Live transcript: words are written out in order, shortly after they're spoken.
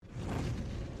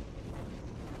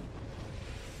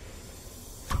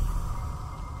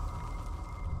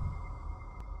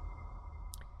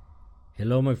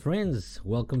Hello, my friends.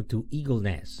 Welcome to Eagle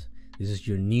Nest. This is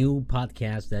your new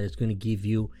podcast that is going to give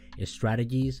you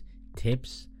strategies,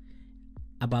 tips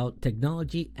about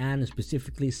technology and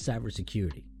specifically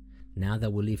cybersecurity. Now that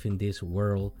we live in this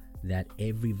world that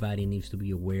everybody needs to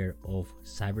be aware of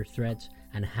cyber threats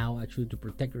and how actually to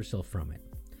protect yourself from it.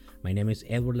 My name is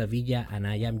Edward Lavilla and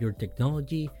I am your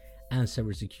technology and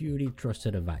cybersecurity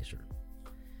trusted advisor.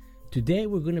 Today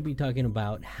we're going to be talking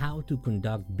about how to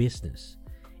conduct business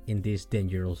in this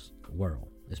dangerous world,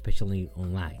 especially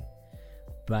online.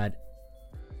 But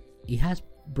it has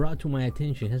been brought to my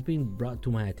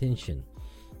attention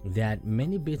that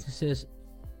many businesses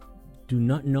do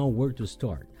not know where to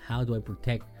start. How do I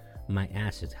protect my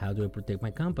assets? How do I protect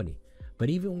my company?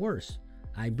 But even worse,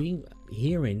 I've been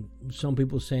hearing some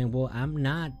people saying, well, I'm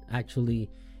not actually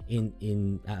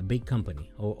in a big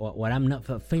company, or I'm not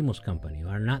a famous company, or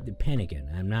I'm not the Pentagon,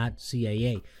 I'm not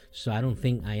CIA, so I don't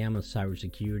think I am a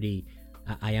cybersecurity,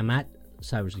 I am at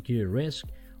cybersecurity risk,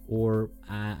 or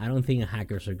I don't think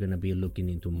hackers are going to be looking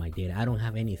into my data. I don't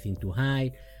have anything to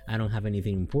hide. I don't have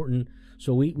anything important.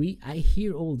 So I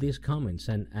hear all these comments,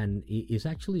 and it's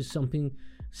actually something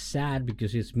sad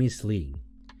because it's misleading.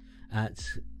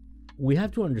 We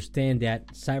have to understand that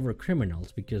cyber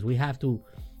criminals, because we have to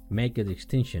make a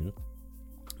distinction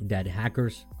that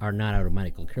hackers are not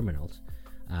automatically criminals.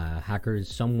 Hacker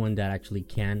is someone that actually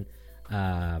can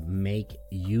make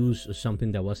use of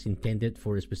something that was intended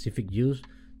for a specific use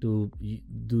to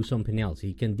do something else.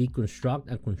 He can deconstruct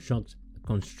and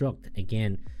construct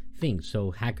again things.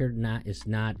 So hacker is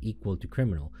not equal to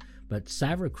criminal. But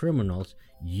cyber criminals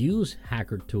use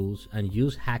hacker tools and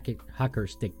use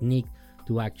hackers technique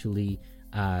to actually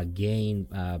gain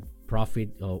profit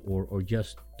or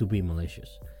just to be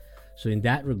malicious. So in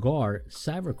that regard,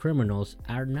 cyber criminals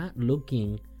are not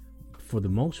looking, for the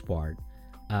most part,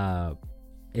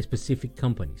 specific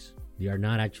companies. They are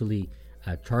not actually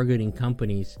targeting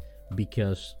companies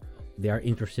because they are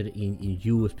interested in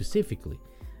you specifically.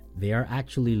 They are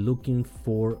actually looking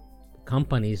for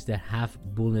companies that have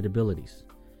vulnerabilities.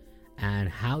 And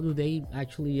how do they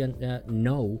actually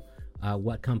know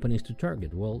what companies to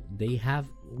target? Well, they have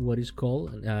what is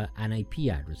called an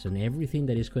IP address, and everything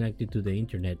that is connected to the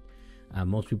internet.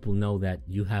 Most people know that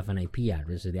you have an IP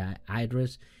address. The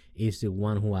address is the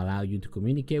one who allows you to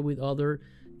communicate with other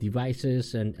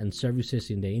devices and services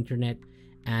in the internet.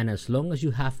 And as long as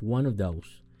you have one of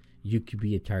those, you could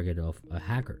be a target of a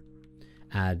hacker.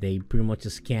 They pretty much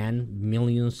scan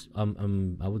millions,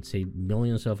 I would say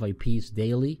millions of IPs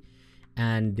daily,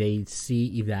 and they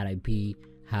see if that IP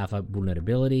have a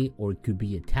vulnerability or it could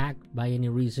be attacked by any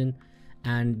reason,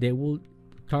 and they will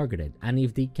target it. And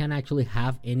if they can actually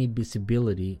have any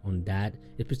visibility on that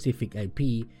specific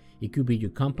IP, it could be your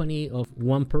company of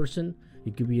one person,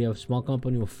 it could be a small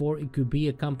company of 4, it could be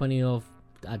a company of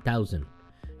 1,000.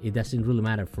 It doesn't really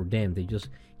matter for them. They're just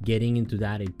getting into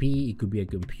that IP. It could be a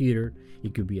computer,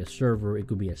 it could be a server, it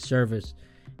could be a service.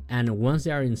 And once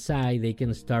they are inside, they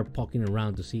can start poking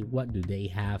around to see what do they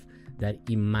have that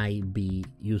it might be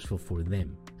useful for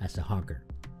them as a hacker,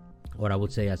 or I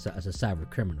would say as a cyber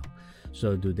criminal.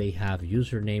 So do they have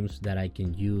usernames that I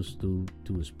can use to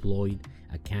exploit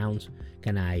accounts?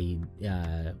 Can I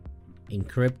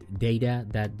encrypt data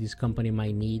that this company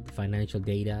might need, financial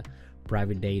data,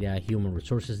 private data, human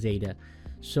resources data?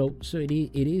 So it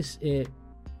is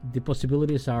the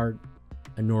possibilities are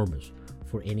enormous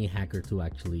for any hacker to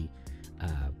actually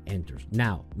enter.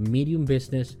 Now, medium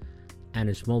business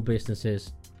and small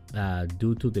businesses,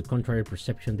 due to the contrary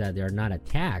perception that they are not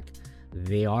attacked,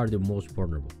 they are the most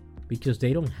vulnerable because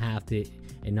they don't have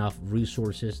enough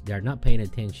resources. They're not paying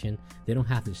attention. They don't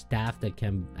have the staff that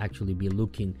can actually be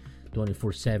looking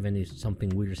 24/7 if something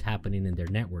weird is happening in their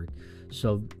network.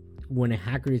 So when a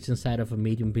hacker is inside of a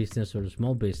medium business or a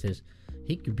small business,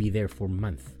 he could be there for a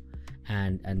month,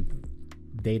 and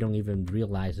they don't even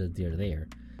realize that they're there.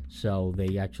 So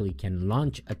they actually can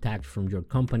launch attacks from your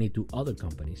company to other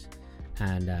companies,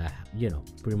 and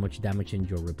pretty much damaging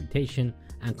your reputation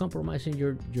and compromising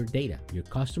your data, your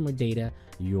customer data,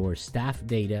 your staff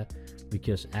data,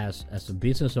 because as a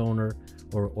business owner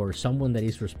or someone that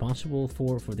is responsible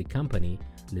for the company,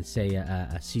 let's say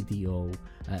a CTO,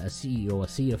 a CEO, a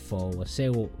CFO, a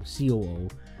COO,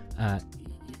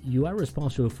 you are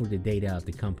responsible for the data of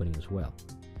the company as well.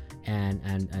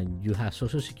 And you have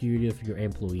social security of your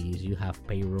employees, you have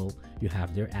payroll, you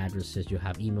have their addresses, you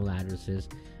have email addresses,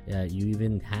 you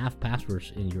even have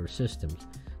passwords in your systems.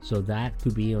 So that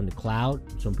could be on the cloud.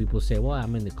 Some people say, well,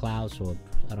 I'm in the cloud, so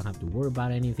I don't have to worry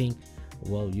about anything.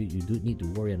 Well, you do need to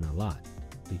worry a lot,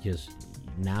 because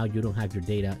now you don't have your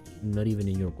data not even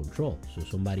in your control. So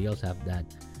somebody else have that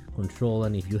control,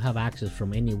 and if you have access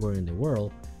from anywhere in the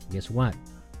world, guess what?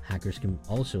 Hackers can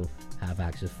also have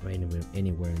access from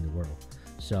anywhere in the world.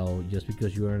 So just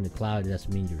because you're in the cloud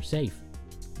doesn't mean you're safe.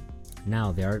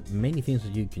 Now, there are many things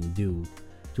that you can do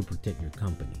to protect your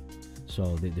company.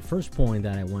 So the first point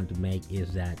that I want to make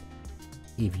is that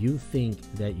if you think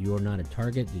that you're not a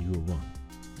target, that you're wrong,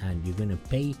 and you're going to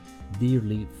pay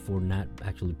dearly for not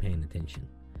actually paying attention.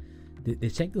 The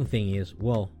second thing is,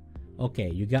 well, okay,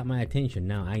 you got my attention.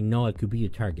 Now I know I could be a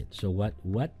target. So what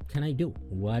can I do?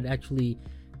 What actually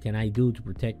can I do to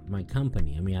protect my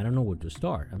company? I mean, I don't know where to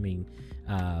start. I mean,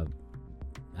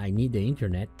 I need the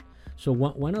internet. So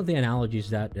one of the analogies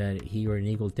that here in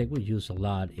Eagle Tech we use a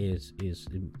lot is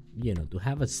to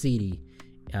have a city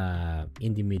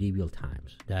in the medieval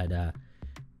times. That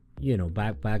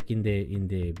back in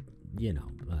the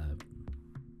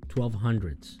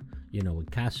 1200s,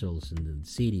 with castles and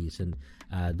cities, and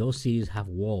those cities have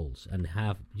walls and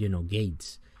have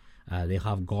gates. They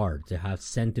have guards, they have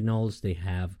sentinels, they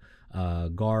have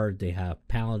guard, they have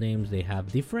paladins, they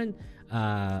have different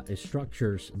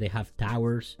structures, they have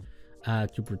towers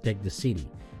to protect the city.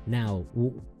 Now,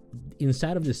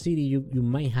 inside of the city, you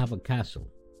might have a castle,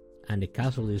 and the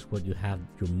castle is what you have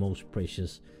your most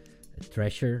precious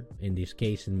treasure. In this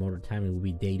case, in modern time, it will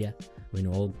be data.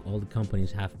 All the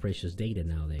companies have precious data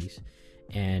nowadays,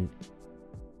 and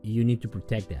you need to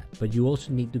protect that. But you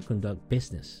also need to conduct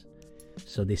business,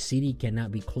 so the city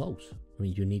cannot be closed. I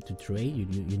mean, you need to trade.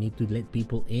 You need to let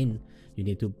people in. You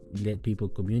need to let people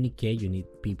communicate. You need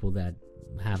people that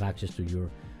have access to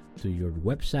your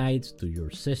websites, to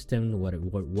your system. What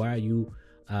are you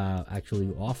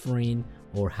actually offering,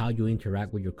 or how you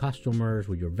interact with your customers,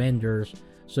 with your vendors.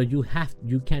 So you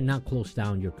cannot close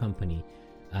down your company.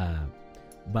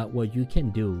 But what you can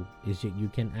do is that you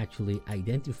can actually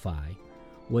identify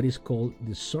what is called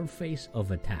the surface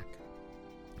of attack.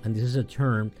 And this is a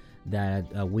term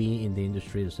that we in the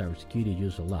industry of cybersecurity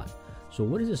use a lot. So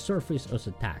what is the surface of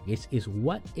attack? Is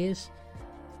what is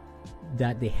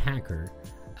that the hacker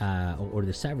or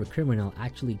the cyber criminal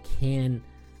actually can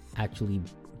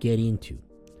get into.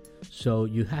 So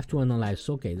you have to analyze,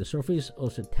 okay, the surface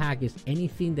of attack is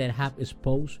anything that have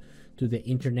exposed to the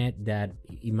internet that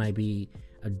it might be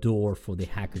a door for the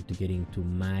hacker to get into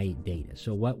my data.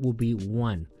 So what will be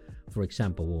one? For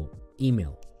example, well,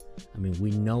 email. I mean, we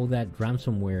know that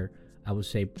ransomware, I would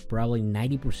say probably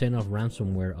 90% of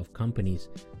ransomware of companies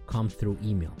come through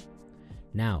email.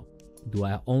 Now, do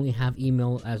I only have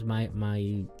email as my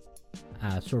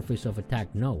surface of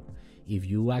attack? No. If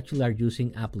you actually are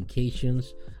using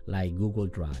applications like Google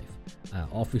Drive,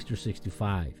 Office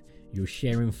 365, you're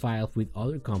sharing files with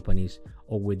other companies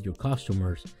or with your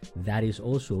customers, that is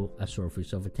also a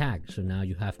surface of attack. So now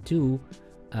you have two,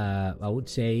 I would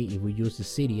say, if we use the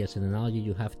city as an analogy,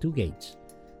 you have two gates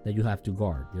that you have to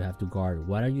guard. You have to guard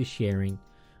what are you sharing,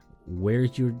 where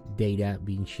is your data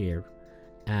being shared,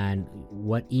 and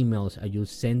what emails are you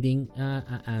sending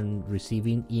and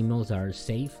receiving emails that are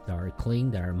safe, that are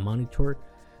clean, that are monitored.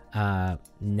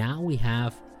 Now we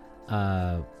have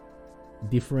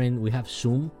we have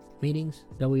Zoom meetings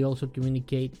that we also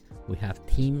communicate. We have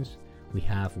Teams, we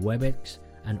have WebEx,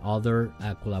 and other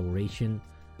collaboration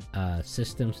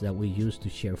systems that we use to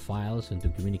share files and to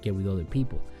communicate with other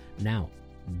people. Now,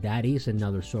 that is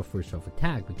another surface of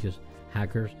attack, because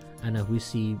hackers, and as we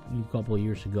see a couple of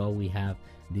years ago, we have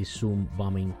this Zoom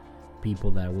bombing,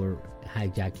 people that were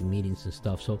hijacking meetings and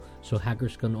stuff. So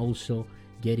hackers can also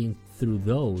get in through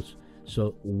those.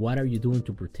 So what are you doing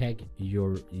to protect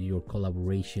your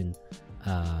collaboration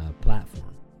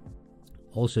platform?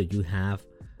 Also, you have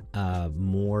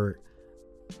more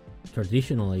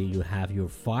traditionally, you have your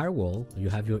firewall, you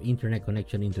have your internet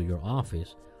connection into your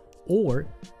office, or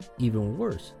even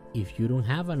worse, if you don't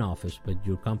have an office but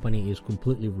your company is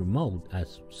completely remote,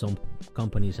 as some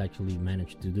companies actually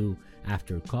managed to do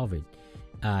after COVID,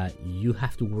 you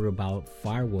have to worry about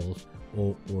firewalls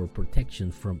or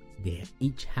protection from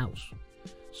each house.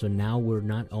 So now we're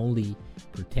not only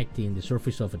protecting the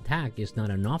surface of attack, it's not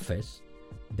an office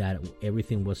that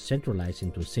everything was centralized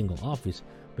into a single office,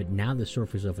 but now the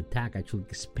surface of attack actually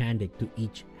expanded to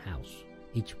each house,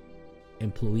 each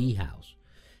employee house,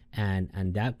 and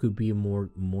that could be a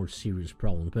more serious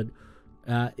problem. But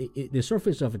the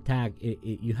surface of attack,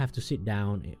 you have to sit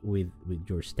down with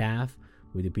your staff,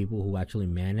 with the people who actually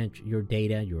manage your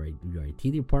data, your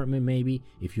IT department, maybe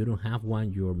if you don't have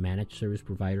one, your managed service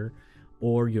provider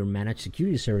or your managed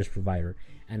security service provider,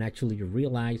 and actually you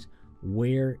realize,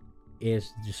 where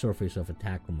is the surface of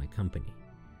attack on my company?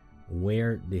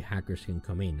 where the hackers can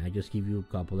come in. I just give you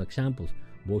a couple examples.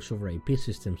 Voice over IP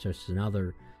systems is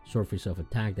another surface of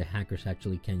attack that hackers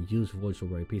actually can use voice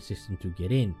over IP system to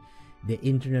get in. The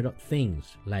Internet of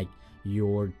Things, like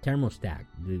your thermostat,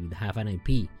 have an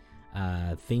IP.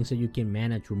 Things that you can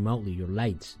manage remotely, your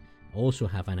lights, also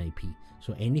have an IP.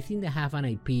 So anything that have an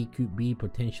IP could be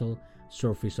potential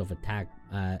surface of attack,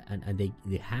 and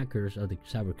the hackers or the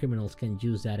cyber criminals can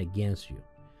use that against you.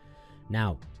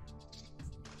 Now,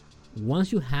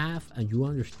 once you have and you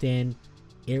understand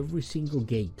every single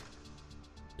gate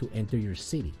to enter your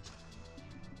city,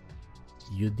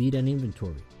 you did an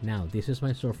inventory. Now, this is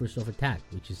my surface of attack,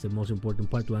 which is the most important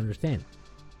part to understand.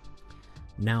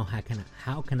 Now,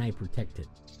 how can I protect it?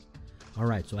 All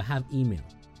right, so I have email.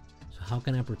 So how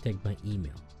can I protect my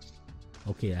email?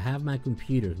 Okay, I have my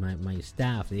computers, my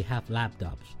staff, they have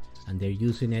laptops, and they're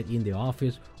using it in the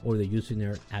office, or they're using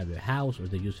it at their house, or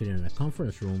they're using it in a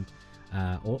conference room,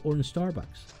 or in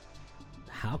Starbucks.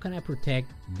 How can I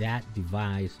protect that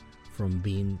device from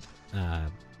being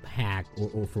hacked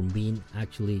or from being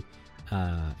actually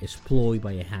exploited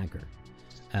by a hacker?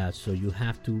 So you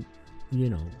have to,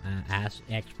 ask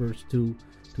experts to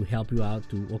help you out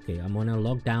okay, I'm gonna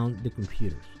lock down the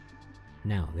computers.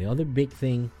 Now, the other big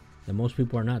thing that most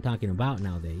people are not talking about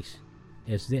nowadays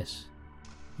is this: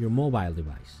 your mobile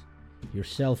device, your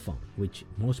cell phone, which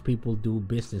most people do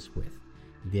business with.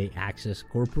 They access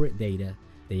corporate data,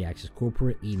 they access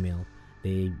corporate email,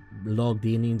 they logged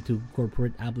into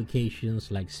corporate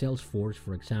applications like Salesforce,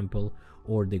 for example,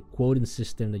 or the quoting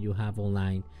system that you have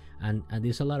online, and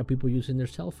there's a lot of people using their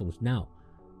cell phones. Now,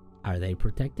 are they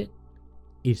protected?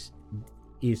 Is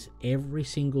every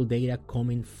single data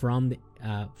coming from the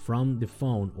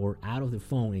phone or out of the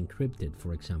phone encrypted,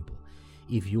 for example?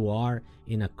 If you are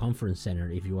in a conference center,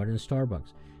 if you are in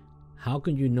Starbucks, how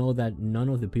can you know that none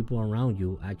of the people around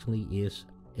you actually is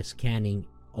scanning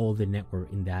all the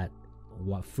network in that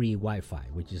free Wi-Fi,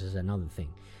 which is another thing.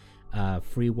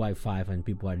 Free Wi-Fi, and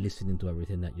people are listening to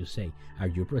everything that you say. Are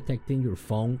you protecting your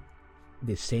phone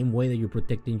the same way that you're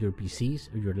protecting your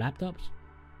PCs or your laptops?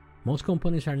 Most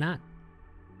companies are not.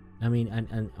 I mean,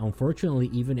 and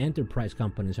unfortunately, even enterprise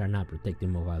companies are not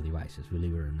protecting mobile devices,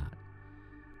 believe it or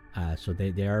not. So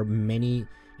there are many.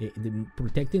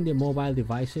 Protecting the mobile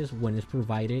devices when it's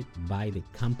provided by the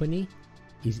company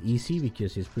is easy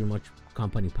because it's pretty much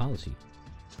company policy.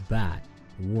 But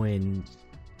when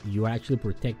you're actually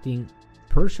protecting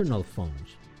personal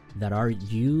phones that are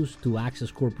used to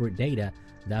access corporate data,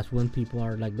 that's when people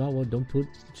are like, no, well, don't put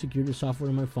security software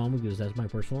on my phone because that's my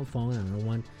personal phone and I don't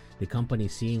want the company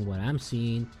seeing what I'm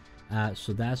seeing.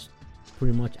 So that's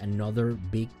pretty much another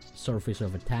big surface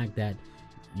of attack that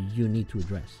you need to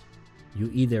address. You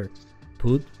either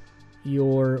put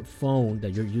your phone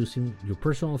that you're using, your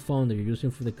personal phone that you're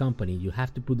using for the company, you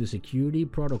have to put the security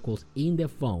protocols in the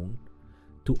phone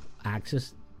to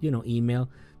access, email,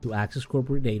 to access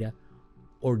corporate data,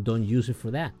 or don't use it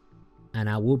for that. And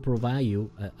I will provide you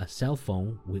a cell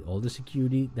phone with all the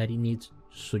security that it needs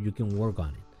so you can work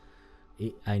on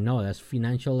it. I know that's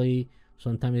financially,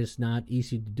 sometimes it's not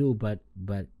easy to do, but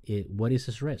what is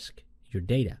this risk? Your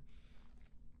data,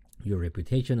 your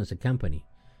reputation as a company.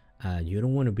 You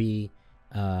don't want to be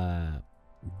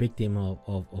victim of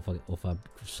a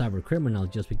cyber criminal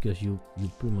just because you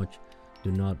pretty much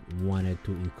do not want it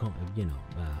to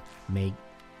make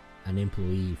an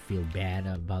employee feel bad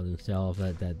about themselves,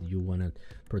 that you want to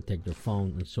protect your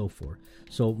phone and so forth.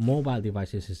 So mobile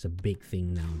devices is a big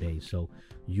thing nowadays. So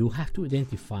you have to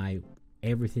identify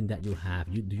everything that you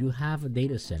have. Do you have a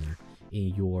data center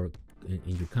in your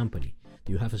company?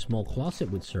 Do you have a small closet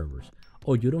with servers?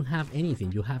 Or you don't have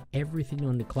anything? You have everything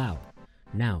on the cloud.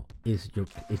 Now, is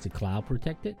the cloud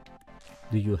protected?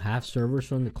 Do you have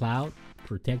servers on the cloud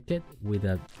protected with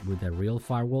a real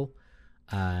firewall?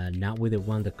 Not with the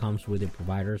one that comes with the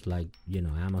providers like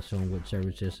Amazon Web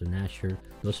Services and Azure.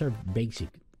 Those are basic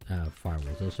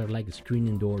firewalls. Those are like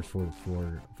screening doors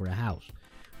for a house.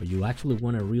 But you actually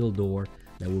want a real door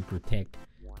that will protect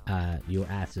your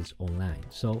assets online.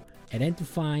 So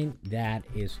identifying that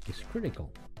is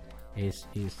critical. Is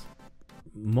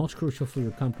most crucial for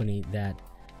your company, that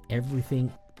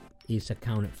everything is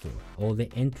accounted for. All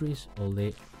the entries, all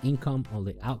the income, all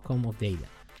the outcome of data.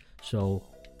 So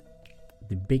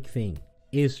the big thing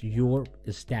is your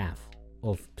staff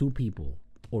of 2 people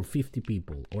or 50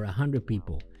 people or 100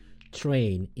 people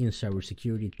trained in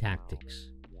cybersecurity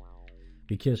tactics.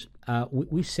 Because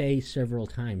we say several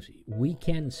times, we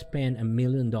can spend $1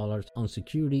 million on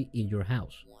security in your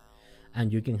house.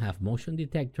 and you can have motion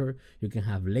detector, you can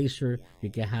have laser, you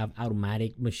can have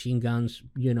automatic machine guns,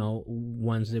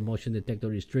 once the motion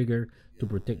detector is triggered to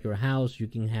protect your house. You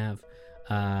can have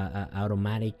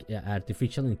automatic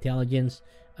artificial intelligence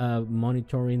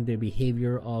monitoring the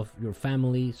behavior of your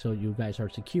family so you guys are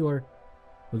secure.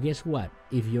 But guess what?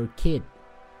 If your kid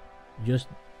just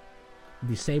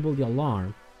disable the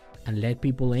alarm and let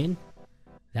people in,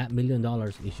 that $1 million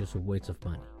is just a waste of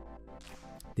money.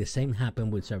 The same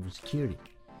happened with cybersecurity.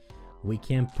 We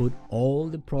can put all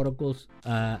the protocols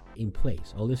in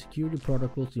place, all the security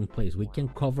protocols in place. We can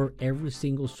cover every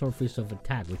single surface of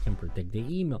attack. We can protect the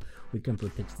email. We can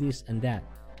protect this and that.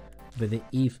 But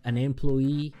if an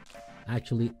employee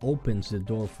actually opens the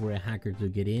door for a hacker to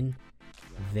get in,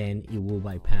 then it will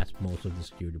bypass most of the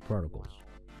security protocols.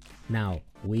 Now,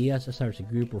 we as a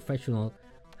cybersecurity professional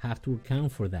have to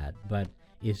account for that, but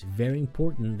it's very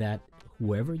important that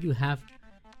whoever you have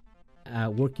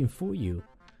working for you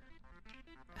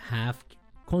have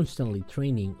constantly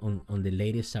training on the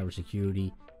latest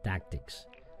cybersecurity tactics.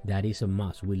 That is a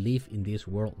must. We live in this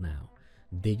world now.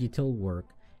 Digital work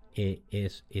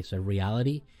is a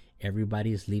reality.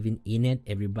 Everybody is living in it.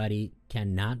 Everybody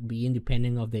cannot be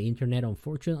independent of the internet,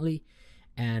 unfortunately.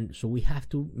 And so we have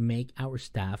to make our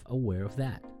staff aware of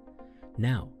that.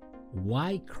 Now,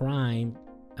 why crime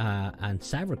and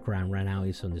cybercrime right now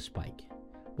is on the spike?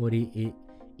 But it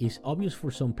is obvious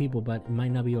for some people, but it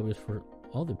might not be obvious for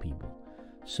other people.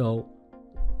 So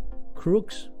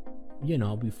crooks,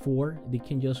 before they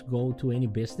can just go to any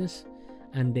business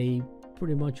and they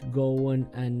pretty much go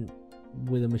and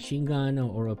with a machine gun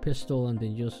or a pistol and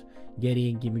then just get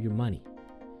in, give me your money.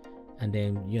 And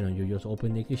then, you just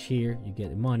open the cashier, you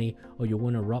get the money. Or you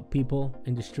want to rob people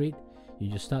in the street, you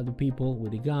just stop the people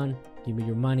with a gun, give me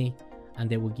your money, and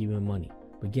they will give you money.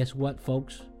 But guess what,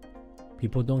 folks?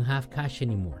 People don't have cash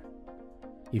anymore.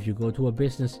 If you go to a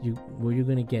business, where you're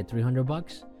gonna get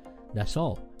 $300? That's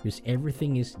all, because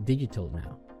everything is digital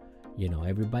now.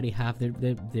 Everybody have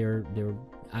their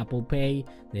Apple Pay,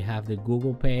 they have the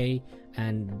Google Pay,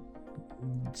 and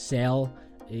Zelle.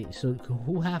 So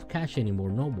who have cash anymore?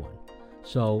 No one.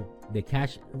 So the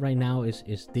cash right now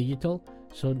is digital.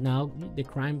 So now the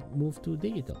crime moved to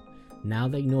digital. Now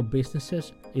they know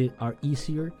businesses are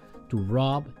easier to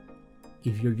rob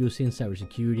if you're using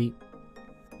cybersecurity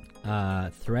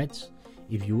threats.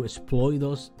 If you exploit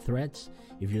those threats,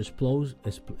 if you exploit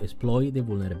the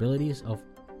vulnerabilities of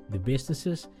the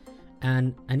businesses,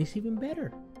 and it's even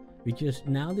better because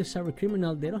now the cyber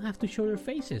criminal, they don't have to show their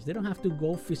faces. They don't have to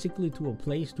go physically to a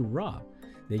place to rob.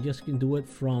 They just can do it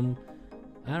from,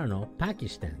 I don't know,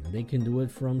 Pakistan. They can do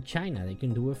it from China. They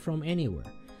can do it from anywhere.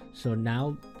 So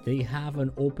now they have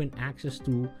an open access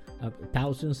to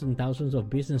thousands and thousands of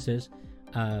businesses,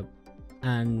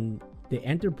 and the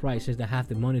enterprises that have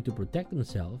the money to protect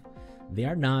themselves, they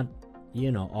are not,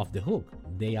 off the hook.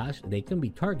 They can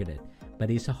be targeted, but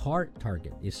it's a hard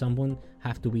target. If someone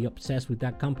have to be obsessed with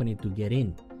that company to get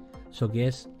in. So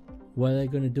guess what they're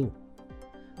gonna do?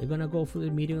 They're gonna go for the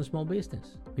medium and small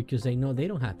business because they know they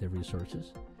don't have the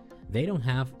resources. They don't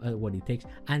have what it takes,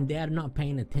 and they are not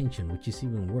paying attention, which is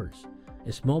even worse.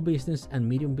 A small business and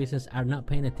medium business are not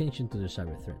paying attention to the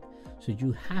cyber threat. So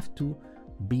you have to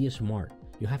be smart.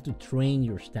 You have to train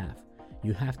your staff.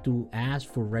 You have to ask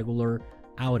for regular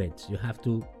audits. You have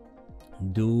to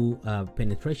do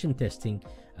penetration testing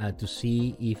to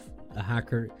see if a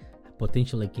hacker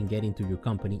potentially can get into your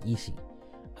company easy.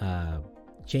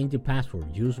 Change the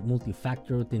password. Use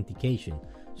multi-factor authentication.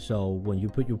 So when you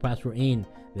put your password in,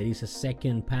 there is a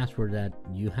second password that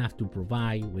you have to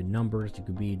provide with numbers. It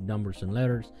could be numbers and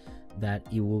letters that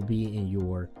it will be in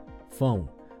your phone.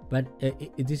 But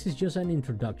this is just an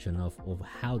introduction of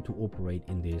how to operate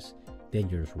in this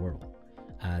dangerous world.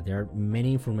 There are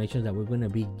many information that we're going to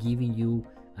be giving you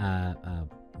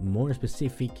more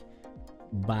specific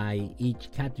by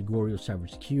each category of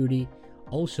cybersecurity.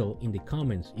 Also, in the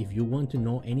comments, if you want to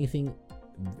know anything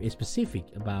specific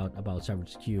about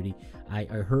cybersecurity, I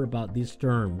heard about this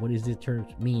term. What does this term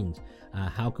mean?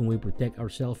 How can we protect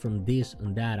ourselves from this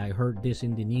and that? I heard this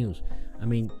in the news. I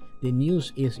mean, the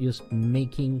news is just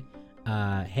making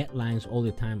headlines all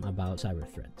the time about cyber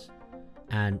threats,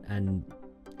 and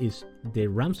is the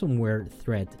ransomware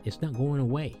threat is not going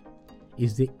away.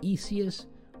 It's the easiest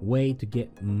way to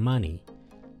get money,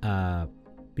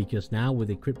 because now with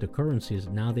the cryptocurrencies,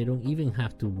 now they don't even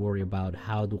have to worry about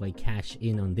how do I cash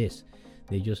in on this.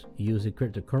 They just use the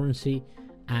cryptocurrency,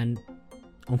 and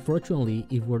unfortunately,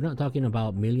 if we're not talking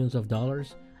about millions of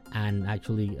dollars and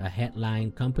actually a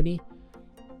headline company,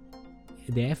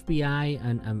 the FBI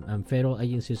and federal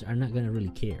agencies are not going to really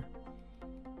care.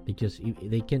 because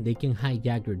they can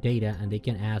hijack your data, and they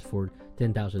can ask for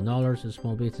 $10,000 in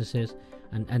small businesses,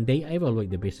 and they evaluate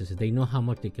the businesses. They know how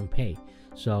much they can pay.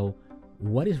 So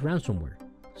what is ransomware?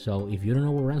 So if you don't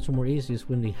know what ransomware is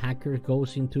when the hacker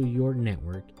goes into your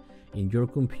network, in your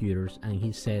computers, and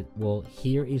he said, well,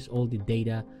 here is all the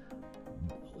data,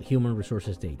 human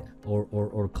resources data,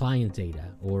 or client data,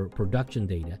 or production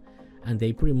data, and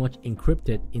they pretty much encrypt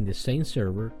it in the same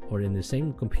server or in the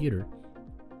same computer.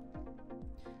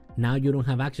 Now you don't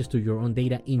have access to your own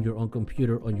data in your own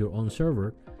computer on your own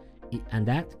server, and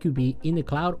that could be in the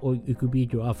cloud, or it could be in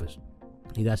your office.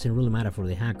 It doesn't really matter for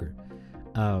the hacker.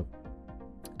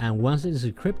 And once it is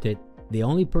encrypted, the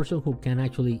only person who can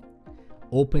actually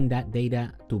open that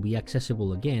data to be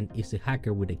accessible again is the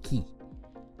hacker with a key.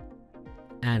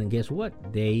 And guess what?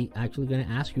 They actually gonna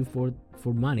ask you for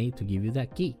money to give you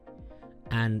that key.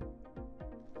 And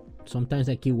sometimes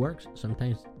that key works,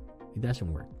 sometimes it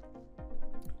doesn't work.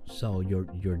 So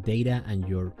your data and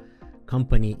your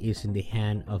company is in the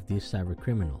hand of this cyber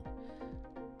criminal.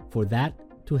 For that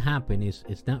to happen,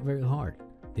 it's not very hard.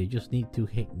 They just need to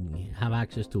have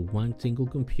access to one single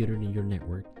computer in your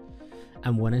network.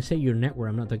 And when I say your network,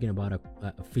 I'm not talking about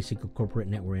a physical corporate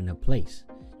network in a place.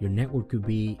 Your network could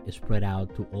be spread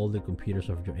out to all the computers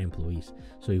of your employees.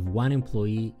 So if one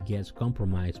employee gets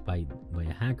compromised by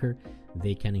a hacker,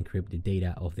 they can encrypt the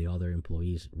data of the other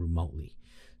employees remotely.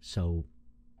 So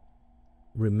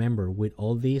remember, with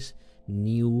all these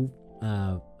new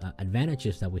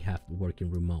advantages that we have working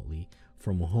remotely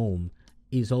from home,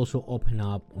 is also open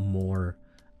up more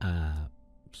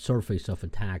surface of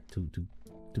attack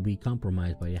to be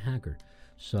compromised by a hacker.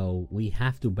 So we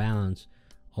have to balance.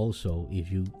 Also,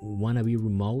 if you want to be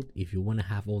remote, if you want to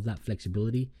have all that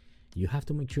flexibility, you have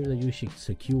to make sure that you should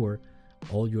secure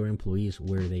all your employees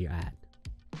where they are at.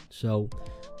 So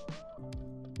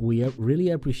we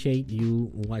really appreciate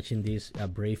you watching this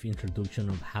brief introduction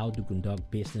of how to conduct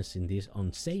business in this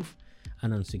unsafe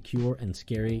and unsecure and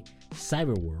scary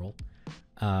cyber world.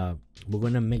 We're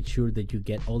going to make sure that you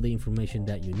get all the information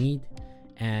that you need.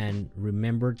 And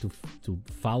remember to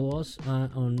follow us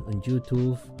on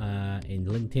YouTube, in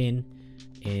LinkedIn,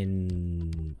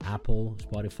 in Apple,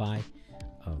 Spotify,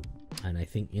 and I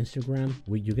think Instagram.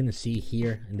 You're gonna see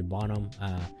here in the bottom,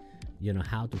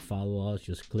 how to follow us.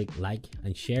 Just click like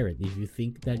and share it if you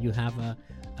think that you have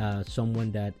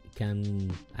someone that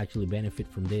can actually benefit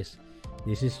from this.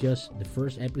 This is just the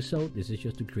first episode. This is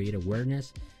just to create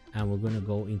awareness, and we're gonna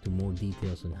go into more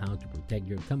details on how to protect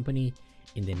your company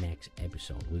in the next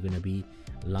episode. We're going to be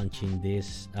launching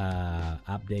these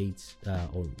updates,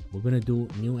 or we're going to do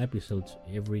new episodes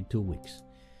every 2 weeks.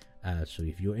 So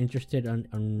if you're interested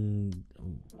on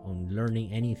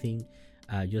learning anything,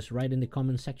 just write in the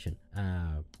comment section,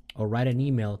 or write an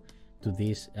email to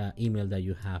this email that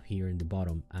you have here in the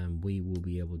bottom, and we will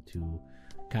be able to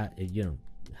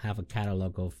have a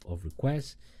catalog of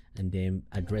requests, and then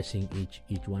addressing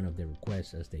each one of the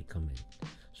requests as they come in.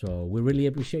 So we really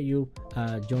appreciate you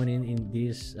joining in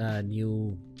this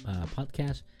new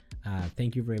podcast.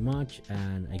 Thank you very much.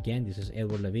 And again, this is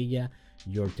Edward Lavilla,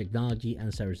 your technology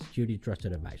and cybersecurity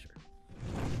trusted advisor.